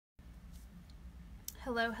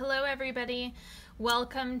Hello everybody.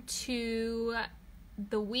 Welcome to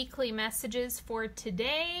the weekly messages for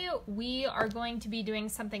today. We are going to be doing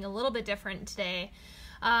something a little bit different today.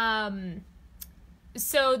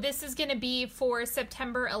 So this is going to be for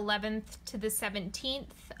September 11th to the 17th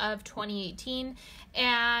of 2018,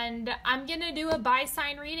 and I'm going to do a by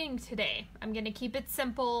sign reading today. I'm going to keep it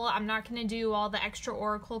simple. I'm not going to do all the extra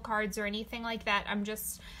oracle cards or anything like that. I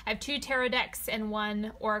have 2 tarot decks and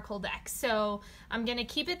 1 oracle deck. So I'm going to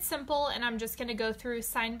keep it simple, and I'm just going to go through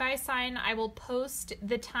sign by sign. I will post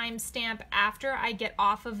the timestamp after I get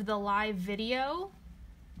off of the live video.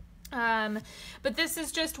 But this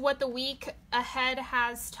is just what the week ahead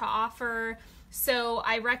has to offer. So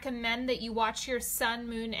I recommend that you watch your sun,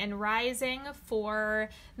 moon, and rising for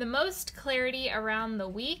the most clarity around the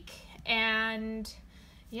week. And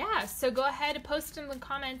yeah, so go ahead and post in the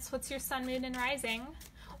comments what's your sun, moon, and rising,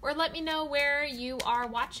 or let me know where you are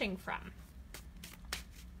watching from.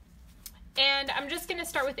 And I'm just going to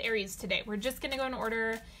start with Aries today. We're just going to go in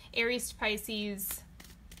order, Aries to Pisces.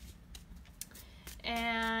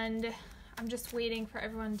 And I'm just waiting for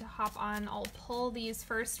everyone to hop on. I'll pull these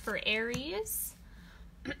first for Aries.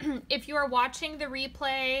 If you are watching the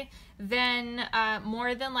replay, then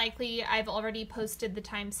more than likely I've already posted the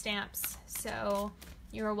timestamps, so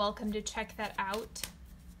you're welcome to check that out.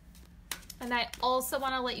 And I also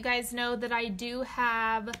want to let you guys know that I do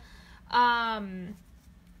have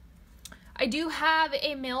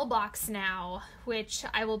a mailbox now, which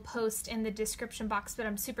I will post in the description box, but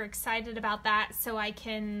I'm super excited about that, so I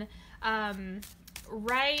can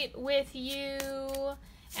write with you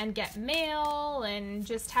and get mail and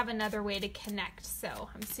just have another way to connect. So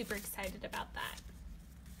I'm super excited about that.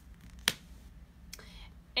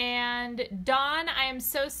 And Dawn, I am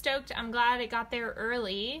so stoked. I'm glad it got there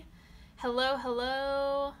early. Hello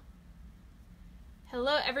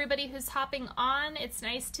everybody who's hopping on. It's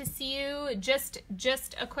nice to see you. Just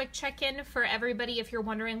a quick check-in for everybody if you're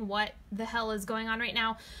wondering what the hell is going on right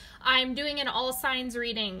now. I'm doing an all signs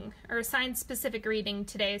reading, or sign specific reading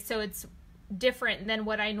today, so it's different than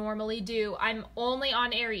what I normally do. I'm only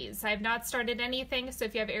on Aries. I have not started anything, so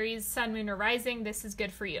if you have Aries, sun, moon, or rising, this is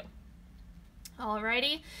good for you.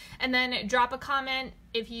 Alrighty, and then drop a comment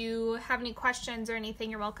if you have any questions or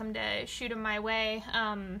anything. You're welcome to shoot them my way.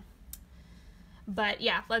 But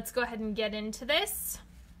yeah, let's go ahead and get into this.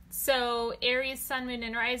 So Aries, sun, moon,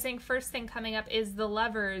 and rising. First thing coming up is the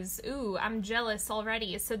Lovers. Ooh, I'm jealous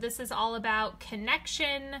already. So this is all about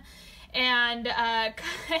connection and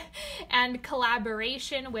and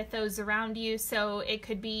collaboration with those around you. So it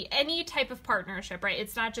could be any type of partnership, right?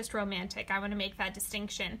 It's not just romantic. I want to make that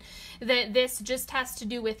distinction. That this just has to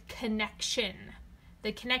do with connection,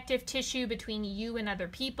 the connective tissue between you and other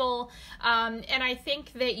people. And I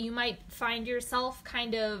think that you might find yourself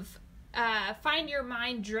find your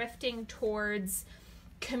mind drifting towards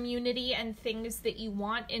community and things that you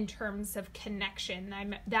want in terms of connection.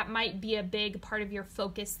 That might be a big part of your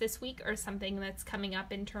focus this week, or something that's coming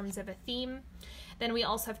up in terms of a theme. Then we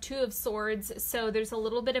also have 2 of Swords, so there's a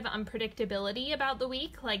little bit of unpredictability about the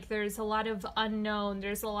week. Like, there's a lot of unknown,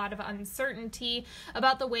 there's a lot of uncertainty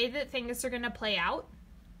about the way that things are going to play out.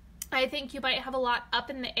 I think you might have a lot up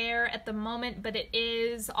in the air at the moment, but it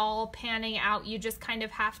is all panning out. You just kind of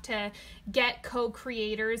have to get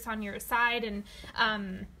co-creators on your side and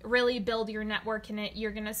really build your network in it.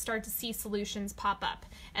 You're going to start to see solutions pop up.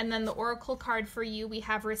 And then the Oracle card for you, we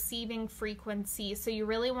have receiving frequency. So you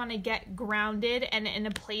really want to get grounded and in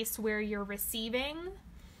a place where you're receiving.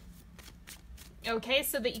 Okay,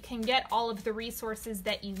 so that you can get all of the resources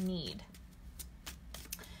that you need.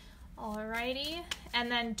 Alrighty, and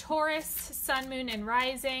then Taurus, sun, moon, and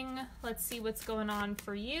rising. Let's see what's going on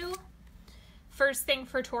for you. First thing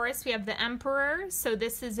for Taurus, we have the Emperor. So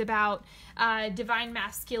this is about divine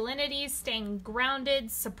masculinity, staying grounded,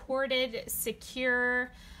 supported,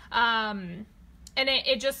 secure. And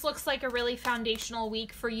it just looks like a really foundational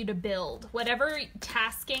week for you to build. Whatever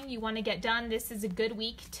tasking you want to get done, this is a good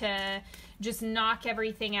week to just knock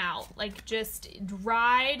everything out. Like, just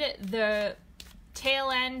ride the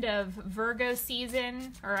tail end of Virgo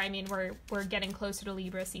season, or I mean, we're getting closer to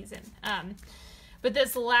Libra season. But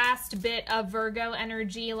this last bit of Virgo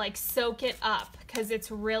energy, like, soak it up, because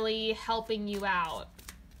it's really helping you out.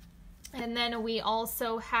 And then we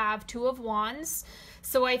also have 2 of Wands.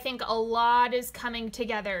 So I think a lot is coming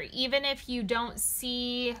together. Even if you don't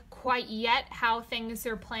see quite yet how things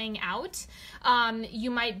are playing out,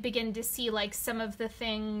 you might begin to see, like, some of the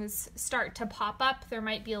things start to pop up. There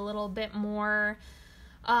might be a little bit more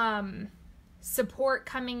support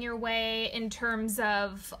coming your way in terms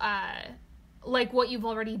of like what you've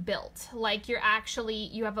already built. Like you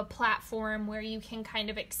have a platform where you can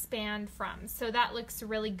kind of expand from. So that looks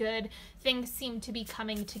really good. Things seem to be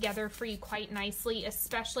coming together for you quite nicely,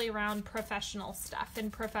 especially around professional stuff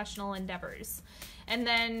and professional endeavors. And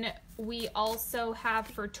then we also have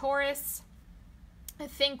for Taurus,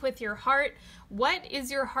 think with your heart. What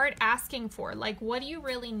is your heart asking for? Like, what do you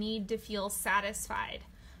really need to feel satisfied?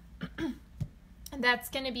 That's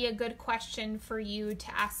going to be a good question for you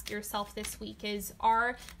to ask yourself this week is,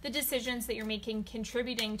 are the decisions that you're making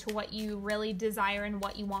contributing to what you really desire and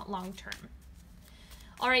what you want long term?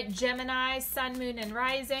 All right, Gemini, Sun, Moon, and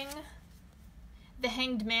Rising. The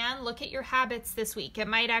Hanged Man, look at your habits this week. It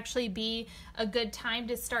might actually be a good time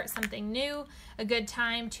to start something new, a good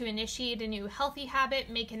time to initiate a new healthy habit,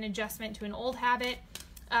 make an adjustment to an old habit.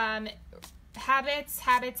 Habits,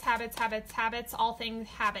 all things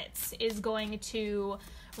habits is going to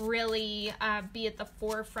really be at the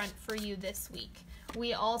forefront for you this week.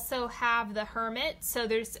 We also have the Hermit, so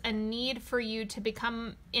there's a need for you to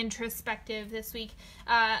become introspective this week.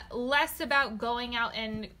 Less about going out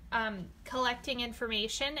and collecting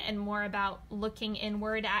information and more about looking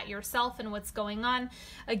inward at yourself and what's going on.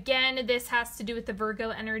 Again, this has to do with the Virgo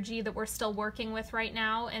energy that we're still working with right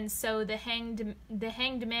now, and so the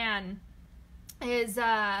Hanged Man is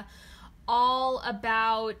all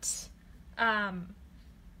about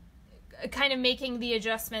kind of making the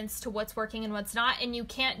adjustments to what's working and what's not. And you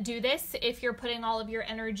can't do this if you're putting all of your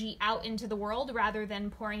energy out into the world rather than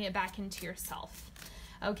pouring it back into yourself.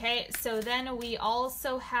 Okay, so then we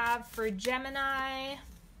also have for Gemini,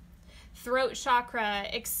 throat chakra,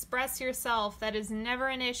 express yourself. That is never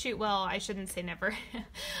an issue. Well, I shouldn't say never,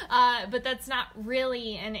 but that's not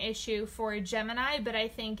really an issue for Gemini. But I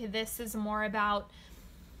think this is more about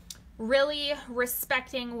really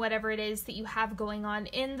respecting whatever it is that you have going on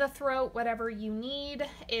in the throat, whatever you need.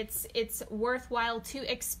 It's worthwhile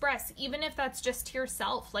to express, even if that's just to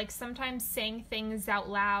yourself. Like sometimes saying things out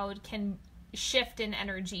loud can shift in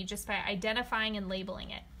energy just by identifying and labeling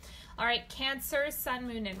it. All right, Cancer, Sun,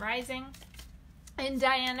 Moon, and Rising. And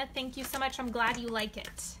Diana, thank you so much. I'm glad you like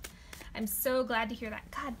it. I'm so glad to hear that.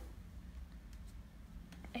 God,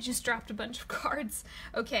 I just dropped a bunch of cards.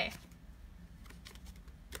 Okay.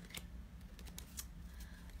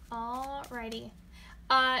 Alrighty.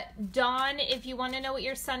 Dawn, if you want to know what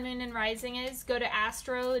your Sun, Moon, and Rising is, go to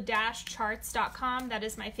astro-charts.com. That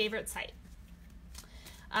is my favorite site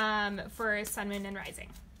for Sun, Moon, and Rising.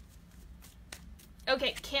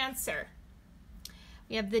 Okay, Cancer.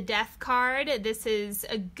 We have the Death card. This is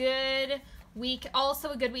a good week,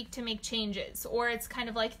 also a good week to make changes, or it's kind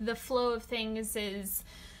of like the flow of things is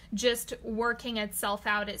just working itself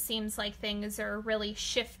out. It seems like things are really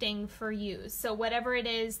shifting for you. So whatever it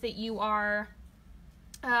is that you are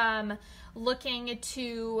looking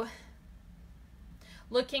to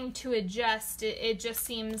adjust, it just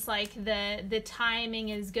seems like the timing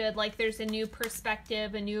is good. Like there's a new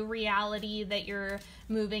perspective, a new reality that you're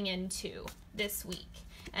moving into this week.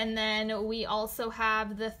 And then we also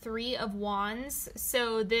have the Three of Wands.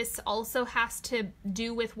 So this also has to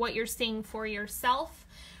do with what you're seeing for yourself.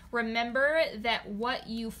 Remember that what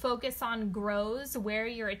you focus on grows. Where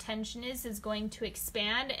your attention is going to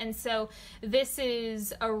expand. And so this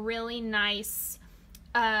is a really nice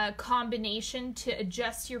combination to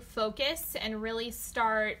adjust your focus and really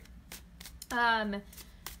start,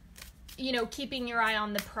 keeping your eye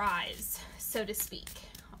on the prize, so to speak.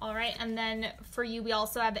 All right. And then for you, we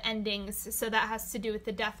also have endings. So that has to do with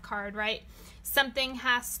the Death card, right? Something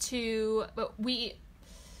has to, but we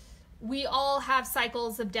all have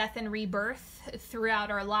cycles of death and rebirth throughout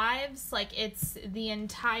our lives. Like it's the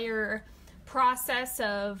entire process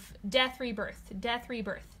of death, rebirth, death,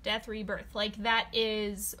 rebirth, death, rebirth. Like that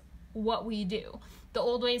is what we do. The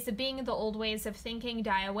old ways of being, the old ways of thinking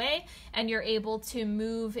die away, and you're able to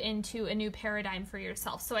move into a new paradigm for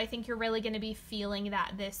yourself. So I think you're really going to be feeling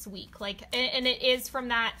that this week. Like, and it is from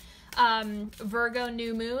that Virgo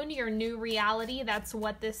new moon, your new reality. That's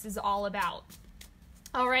what this is all about.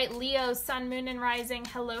 All right, Leo, Sun, Moon, and Rising.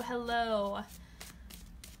 Hello, hello.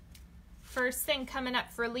 First thing coming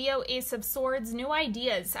up for Leo, Ace of Swords, new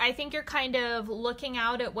ideas. I think you're kind of looking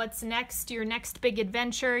out at what's next, your next big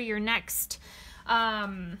adventure, your next,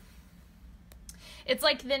 it's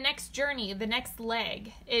like the next journey, the next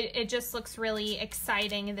leg. It just looks really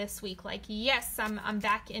exciting this week. Like, yes, I'm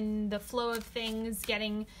back in the flow of things,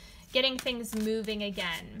 getting things moving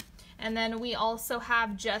again. And then we also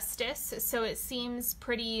have Justice, so it seems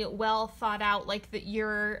pretty well thought out, like that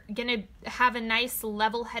you're going to have a nice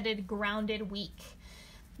level-headed, grounded week.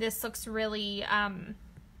 This looks really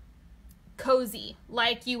cozy,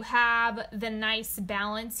 like you have the nice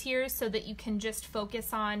balance here so that you can just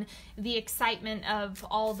focus on the excitement of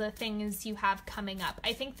all the things you have coming up.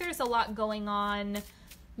 I think there's a lot going on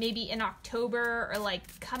maybe in October or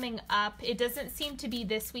like coming up. It doesn't seem to be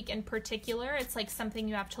this week in particular. It's like something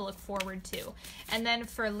you have to look forward to. And then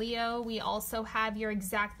for Leo, we also have you're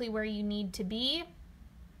exactly where you need to be.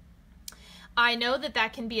 I know that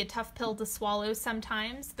that can be a tough pill to swallow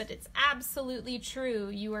sometimes, but it's absolutely true.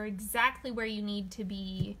 You are exactly where you need to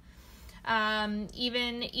be.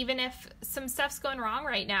 Even if some stuff's going wrong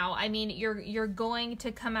right now, I mean, you're going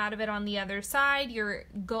to come out of it on the other side.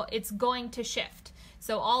 It's going to shift.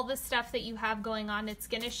 So all the stuff that you have going on, it's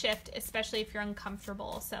going to shift, especially if you're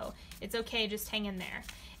uncomfortable. So it's okay, just hang in there.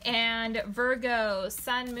 And Virgo,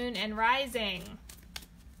 sun, moon, and rising.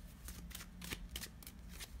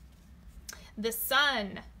 The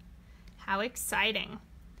sun, how exciting.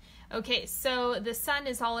 Okay, so the sun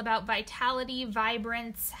is all about vitality,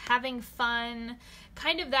 vibrance, having fun,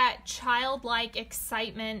 kind of that childlike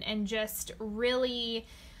excitement and just really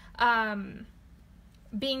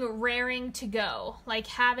being raring to go, like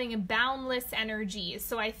having a boundless energy.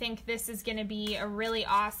 So I think this is going to be a really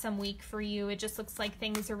awesome week for you. It just looks like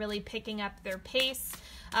things are really picking up their pace,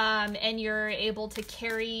 and you're able to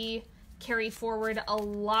carry forward a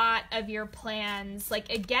lot of your plans.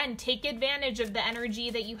 Like, again, take advantage of the energy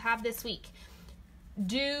that you have this week.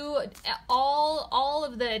 Do all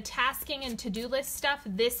of the tasking and to-do list stuff.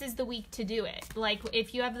 This is the week to do it. Like,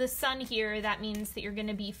 if you have the sun here, that means that you're going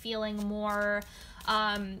to be feeling more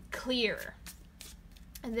clear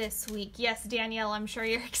this week. Yes, Danielle, I'm sure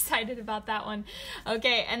you're excited about that one.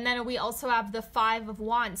 Okay, and then we also have the 5 of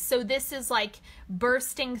Wands. So this is like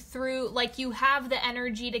bursting through, like you have the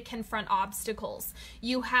energy to confront obstacles.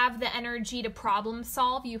 You have the energy to problem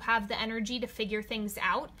solve. You have the energy to figure things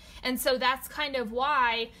out. And so that's kind of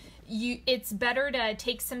why it's better to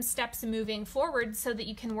take some steps moving forward so that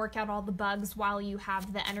you can work out all the bugs while you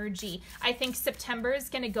have the energy. I think September is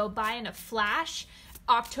going to go by in a flash.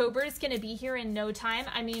 October is going to be here in no time.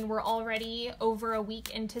 I mean, we're already over a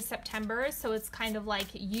week into September, so it's kind of like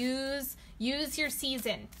use your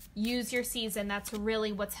season. Use your season. That's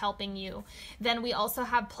really what's helping you. Then we also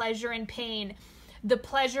have pleasure and pain. The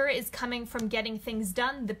pleasure is coming from getting things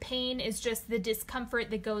done. The pain is just the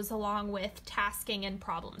discomfort that goes along with tasking and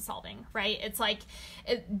problem solving, right? It's like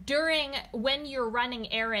when you're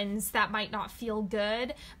running errands, that might not feel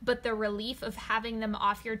good, but the relief of having them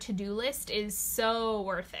off your to-do list is so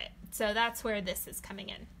worth it. So that's where this is coming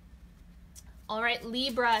in. All right,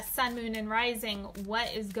 Libra, sun, moon, and rising.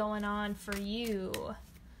 What is going on for you?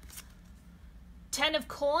 10 of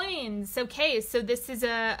Coins. Okay, so this is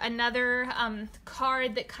another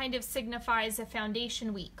card that kind of signifies a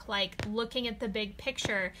foundation week, like looking at the big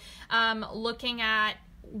picture, looking at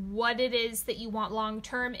what it is that you want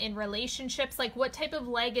long-term in relationships, like what type of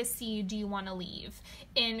legacy do you want to leave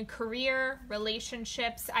in career,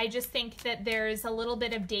 relationships. I just think that there's a little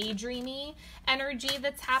bit of daydreamy energy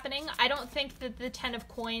that's happening. I don't think that the 10 of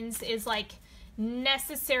Coins is like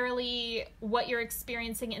necessarily what you're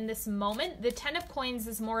experiencing in this moment. The 10 of Coins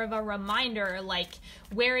is more of a reminder, like,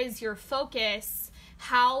 where is your focus?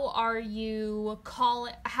 How are you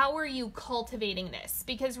cultivating this?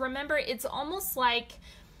 Because remember, it's almost like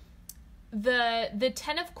the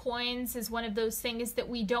 10 of Coins is one of those things that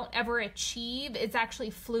we don't ever achieve. It's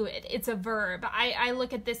actually fluid. It's a verb. I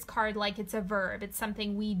look at this card like it's a verb. It's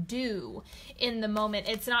something we do in the moment.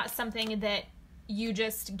 It's not something that you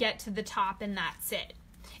just get to the top and that's it.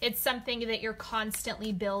 It's something that you're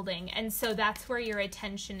constantly building. And so that's where your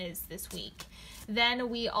attention is this week. Then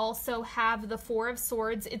we also have the 4 of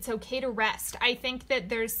Swords. It's okay to rest. I think that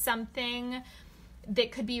there's something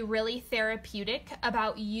that could be really therapeutic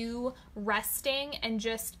about you resting and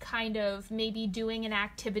just kind of maybe doing an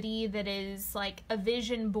activity that is like a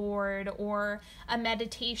vision board or a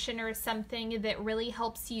meditation or something that really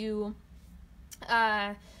helps you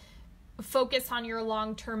focus on your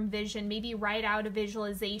long-term vision, maybe write out a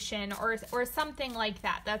visualization or something like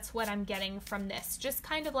that. That's what I'm getting from this. Just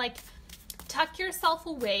kind of like tuck yourself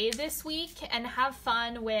away this week and have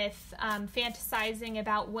fun with fantasizing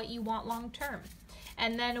about what you want long-term.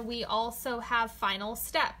 And then we also have final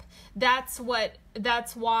step. That's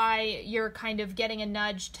why you're kind of getting a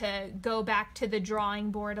nudge to go back to the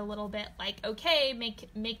drawing board a little bit, like, okay,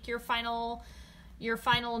 make your final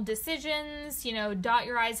decisions, dot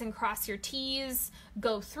your I's and cross your T's,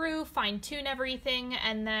 go through, fine tune everything,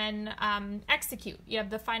 and then execute. You have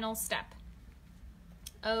the final step.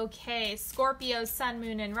 Okay, Scorpio, sun,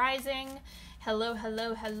 moon, and rising. Hello,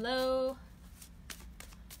 hello, hello.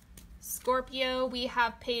 Scorpio, we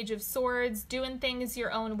have Page of Swords, doing things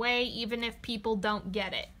your own way, even if people don't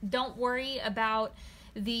get it. Don't worry about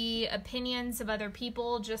the opinions of other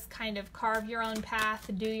people. Just kind of carve your own path,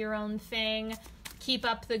 do your own thing, keep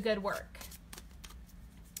up the good work.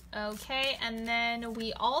 Okay, and then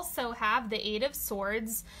we also have the Eight of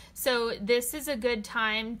Swords. So this is a good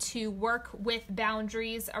time to work with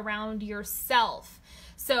boundaries around yourself.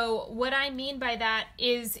 So what I mean by that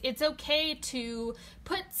is it's okay to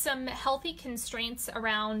put some healthy constraints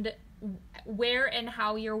around where and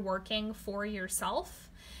how you're working for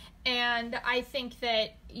yourself. And I think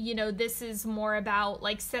that, you know, this is more about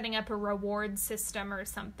like setting up a reward system or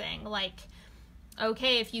something. Like,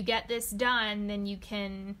 okay, if you get this done, then you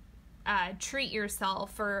can treat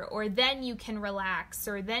yourself, or then you can relax,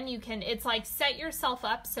 or then you can, it's like set yourself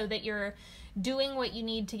up so that you're doing what you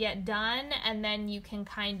need to get done, and then you can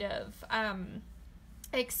kind of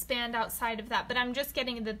expand outside of that. But I'm just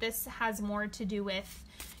getting that this has more to do with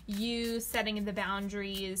you setting the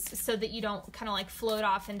boundaries so that you don't kind of like float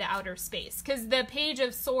off into outer space, because the Page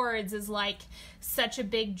of Swords is like such a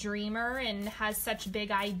big dreamer and has such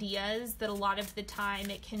big ideas that a lot of the time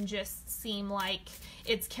it can just seem like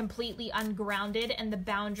it's completely ungrounded, and the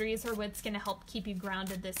boundaries are what's going to help keep you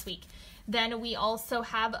grounded this week. Then we also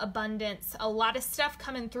have abundance, a lot of stuff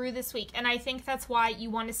coming through this week. And I think that's why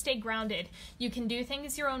you want to stay grounded. You can do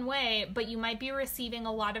things your own way, but you might be receiving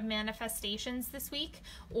a lot of manifestations this week,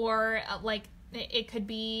 or like it could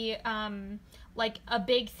be like a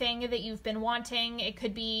big thing that you've been wanting. It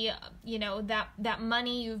could be, you know, that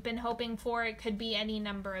money you've been hoping for. It could be any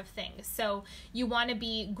number of things. So you want to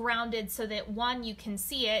be grounded so that one, you can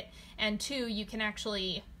see it, and two, you can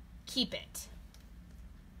actually keep it.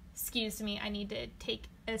 Excuse me, I need to take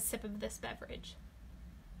a sip of this beverage.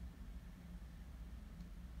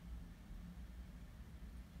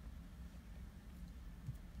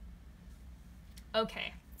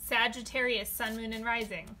 Okay, Sagittarius, Sun, Moon, and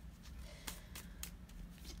Rising.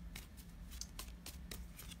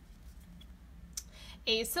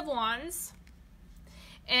 Ace of Wands.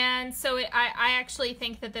 And so I actually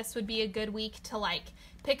think that this would be a good week to like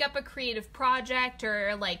pick up a creative project,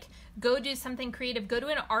 or like go do something creative, go to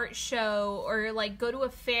an art show, or like go to a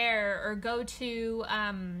fair, or go to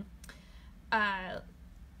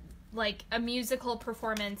like a musical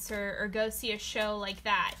performance, or go see a show like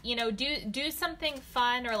that. You know, do something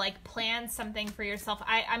fun, or like plan something for yourself.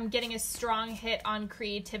 I'm getting a strong hit on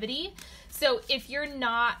creativity. So if you're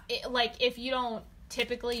not, like if you don't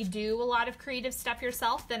typically do a lot of creative stuff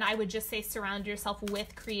yourself, then I would just say surround yourself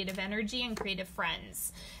with creative energy and creative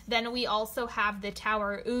friends. Then we also have the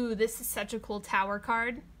Tower. Ooh, this is such a cool Tower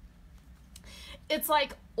card. It's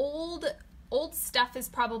like old stuff is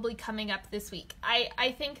probably coming up this week.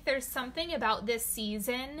 I think there's something about this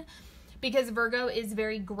season, because Virgo is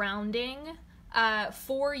very grounding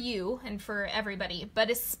for you and for everybody, but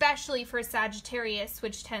especially for Sagittarius,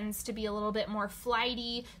 which tends to be a little bit more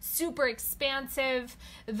flighty, super expansive.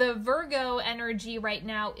 The Virgo energy right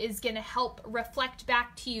now is going to help reflect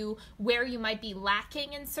back to you where you might be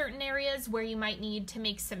lacking in certain areas, where you might need to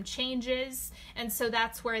make some changes. And so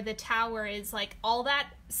that's where the Tower is, like all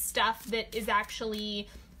that stuff that is actually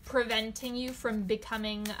preventing you from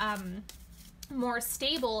becoming more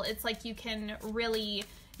stable. It's like you can really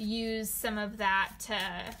use some of that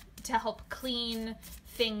to help clean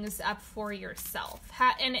things up for yourself.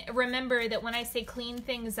 And remember that when I say clean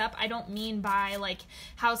things up, I don't mean by like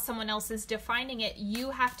how someone else is defining it. You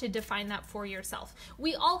have to define that for yourself.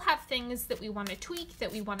 We all have things that we want to tweak,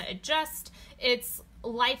 that we want to adjust.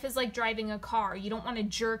 Life is like driving a car. You don't want to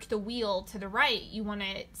jerk the wheel to the right. You want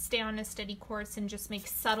to stay on a steady course and just make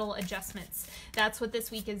subtle adjustments. That's what this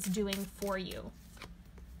week is doing for you.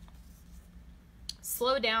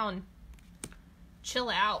 Slow down, chill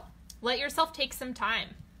out, let yourself take some time.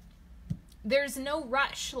 There's no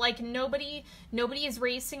rush. Like nobody is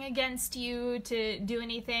racing against you to do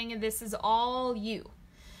anything. This is all you.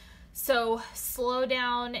 So slow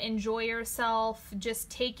down, enjoy yourself, just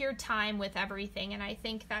take your time with everything. And I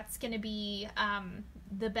think that's going to be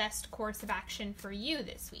the best course of action for you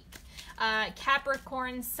this week.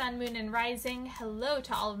 Capricorn, Sun, Moon, and Rising. Hello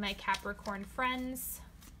to all of my Capricorn friends.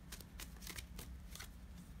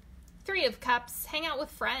 Three of Cups, hang out with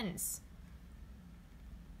friends.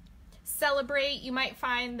 Celebrate. You might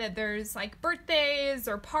find that there's like birthdays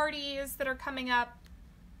or parties that are coming up.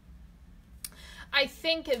 I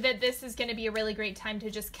think that this is going to be a really great time to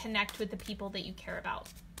just connect with the people that you care about.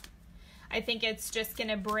 I think it's just going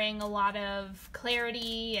to bring a lot of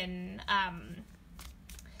clarity and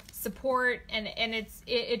support, and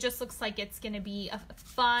it just looks like it's going to be a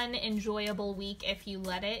fun, enjoyable week if you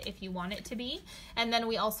want it to be. And then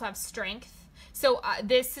we also have strength. So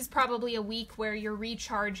this is probably a week where you're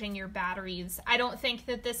recharging your batteries. I don't think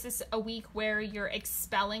that this is a week where you're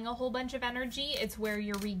expelling a whole bunch of energy. It's where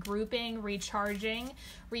you're regrouping, recharging,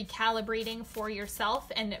 recalibrating for yourself,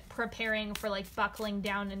 and preparing for like buckling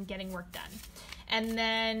down and getting work done. And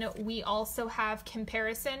then we also have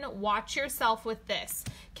comparison. Watch yourself with this.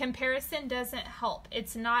 Comparison doesn't help.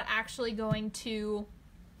 It's not actually going to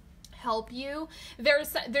help you.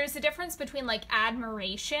 There's a difference between like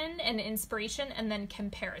admiration and inspiration and then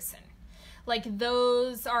comparison. Like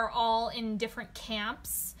those are all in different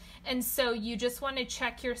camps. And so you just want to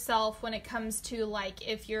check yourself when it comes to like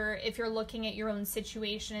if you're looking at your own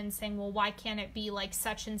situation and saying, well, why can't it be like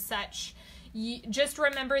such and such? You just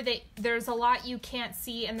remember that there's a lot you can't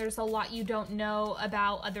see, and there's a lot you don't know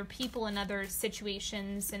about other people and other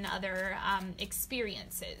situations and other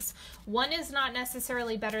experiences. One is not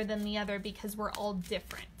necessarily better than the other because we're all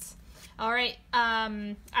different. All right,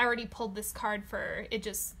 I already pulled this card for it,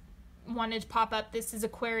 just wanted to pop up. This is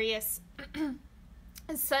Aquarius.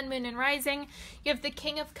 Sun, Moon, and Rising. You have the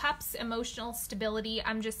King of Cups, emotional stability.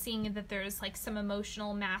 I'm just seeing that there's like some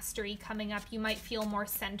emotional mastery coming up. You might feel more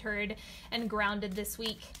centered and grounded this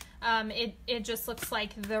week. It just looks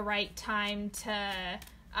like the right time to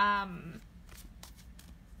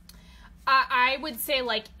I would say,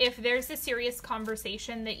 like, if there's a serious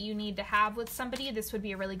conversation that you need to have with somebody, this would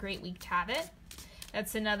be a really great week to have it.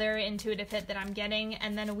 That's another intuitive hit that I'm getting.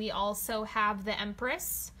 And then we also have the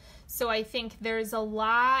Empress. So I think there's a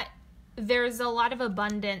lot of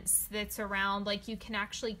abundance that's around. Like, you can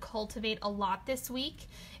actually cultivate a lot this week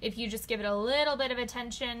if you just give it a little bit of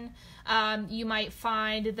attention. You might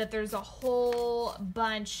find that there's a whole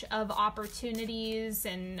bunch of opportunities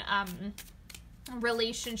and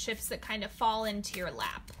relationships that kind of fall into your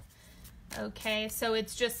lap. Okay, so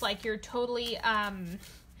it's just like you're totally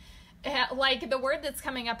like the word that's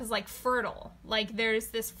coming up is like fertile. Like there's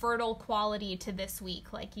this fertile quality to this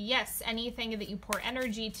week. Like, yes, anything that you pour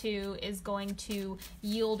energy to is going to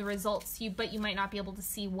yield results, but you might not be able to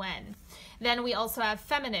see when. Then we also have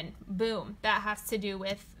feminine. Boom. That has to do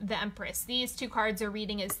with the Empress. These two cards are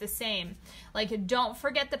reading is the same. Like, don't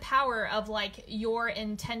forget the power of like your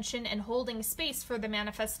intention and holding space for the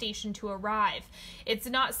manifestation to arrive. It's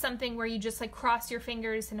not something where you just like cross your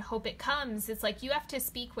fingers and hope it comes. It's like you have to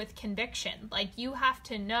speak with conviction. Like, you have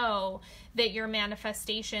to know that your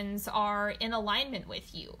manifestations are in alignment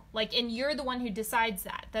with you. Like, and you're the one who decides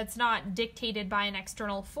that. That's not dictated by an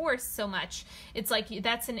external force so much. It's like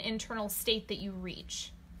that's an internal state that you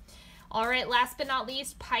reach. All right, last but not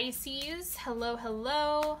least, Pisces. Hello,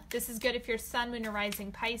 hello. This is good if you're Sun, Moon, or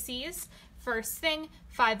Rising Pisces. First thing,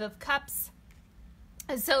 Five of Cups.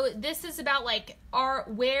 So this is about like,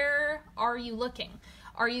 where are you looking?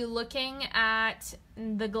 Are you looking at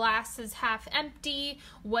the glass is half empty?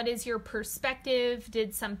 What is your perspective?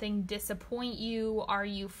 Did something disappoint you? Are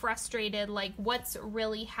you frustrated? Like, what's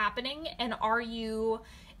really happening? And are you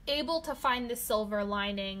able to find the silver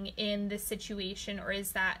lining in the situation, or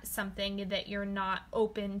is that something that you're not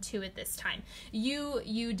open to at this time?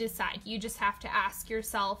 You decide. You just have to ask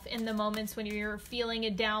yourself in the moments when you're feeling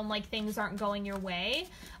it down, like things aren't going your way,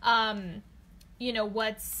 you know,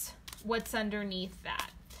 what's underneath that.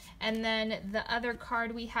 And then the other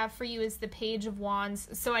card we have for you is the Page of Wands.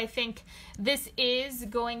 So I think this is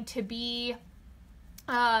going to be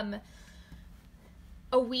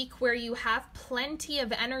a week where you have plenty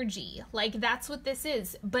of energy. Like, that's what this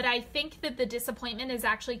is. But I think that the disappointment is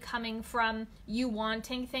actually coming from you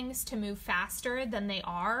wanting things to move faster than they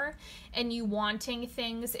are, and you wanting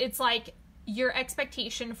things. It's like your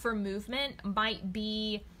expectation for movement might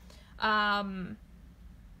be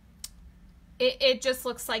it just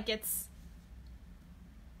looks like it's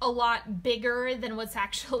a lot bigger than what's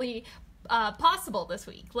actually possible this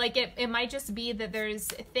week. Like, it might just be that there's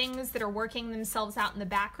things that are working themselves out in the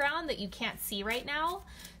background that you can't see right now.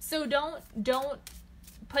 So don't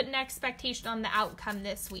put an expectation on the outcome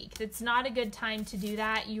this week. It's not a good time to do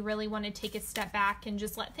that. You really want to take a step back and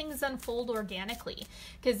just let things unfold organically,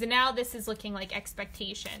 because now this is looking like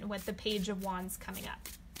expectation with the Page of Wands coming up.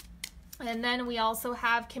 And then we also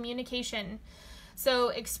have communication. So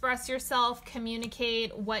express yourself,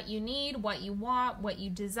 communicate what you need, what you want, what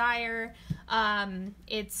you desire.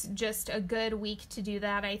 It's just a good week to do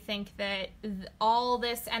that. I think that all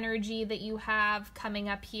this energy that you have coming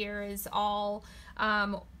up here is all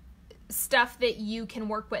stuff that you can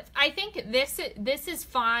work with. I think this is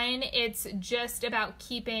fine. It's just about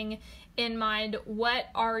keeping in mind, what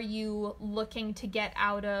are you looking to get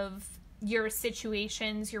out of your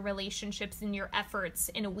situations, your relationships, and your efforts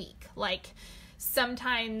in a week. Like,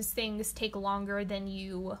 sometimes things take longer than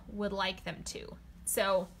you would like them to.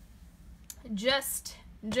 So just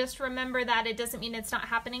remember that. It doesn't mean it's not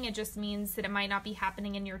happening. It just means that it might not be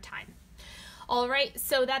happening in your time. All right,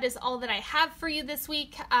 so that is all that I have for you this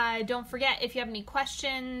week. Don't forget, if you have any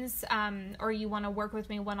questions or you want to work with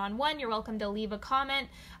me one-on-one, you're welcome to leave a comment.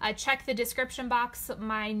 Check the description box.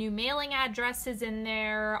 My new mailing address is in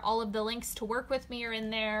there. All of the links to work with me are in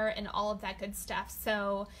there and all of that good stuff.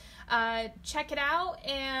 So check it out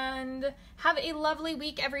and have a lovely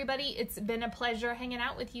week, everybody. It's been a pleasure hanging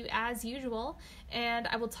out with you as usual, and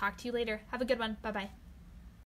I will talk to you later. Have a good one. Bye-bye.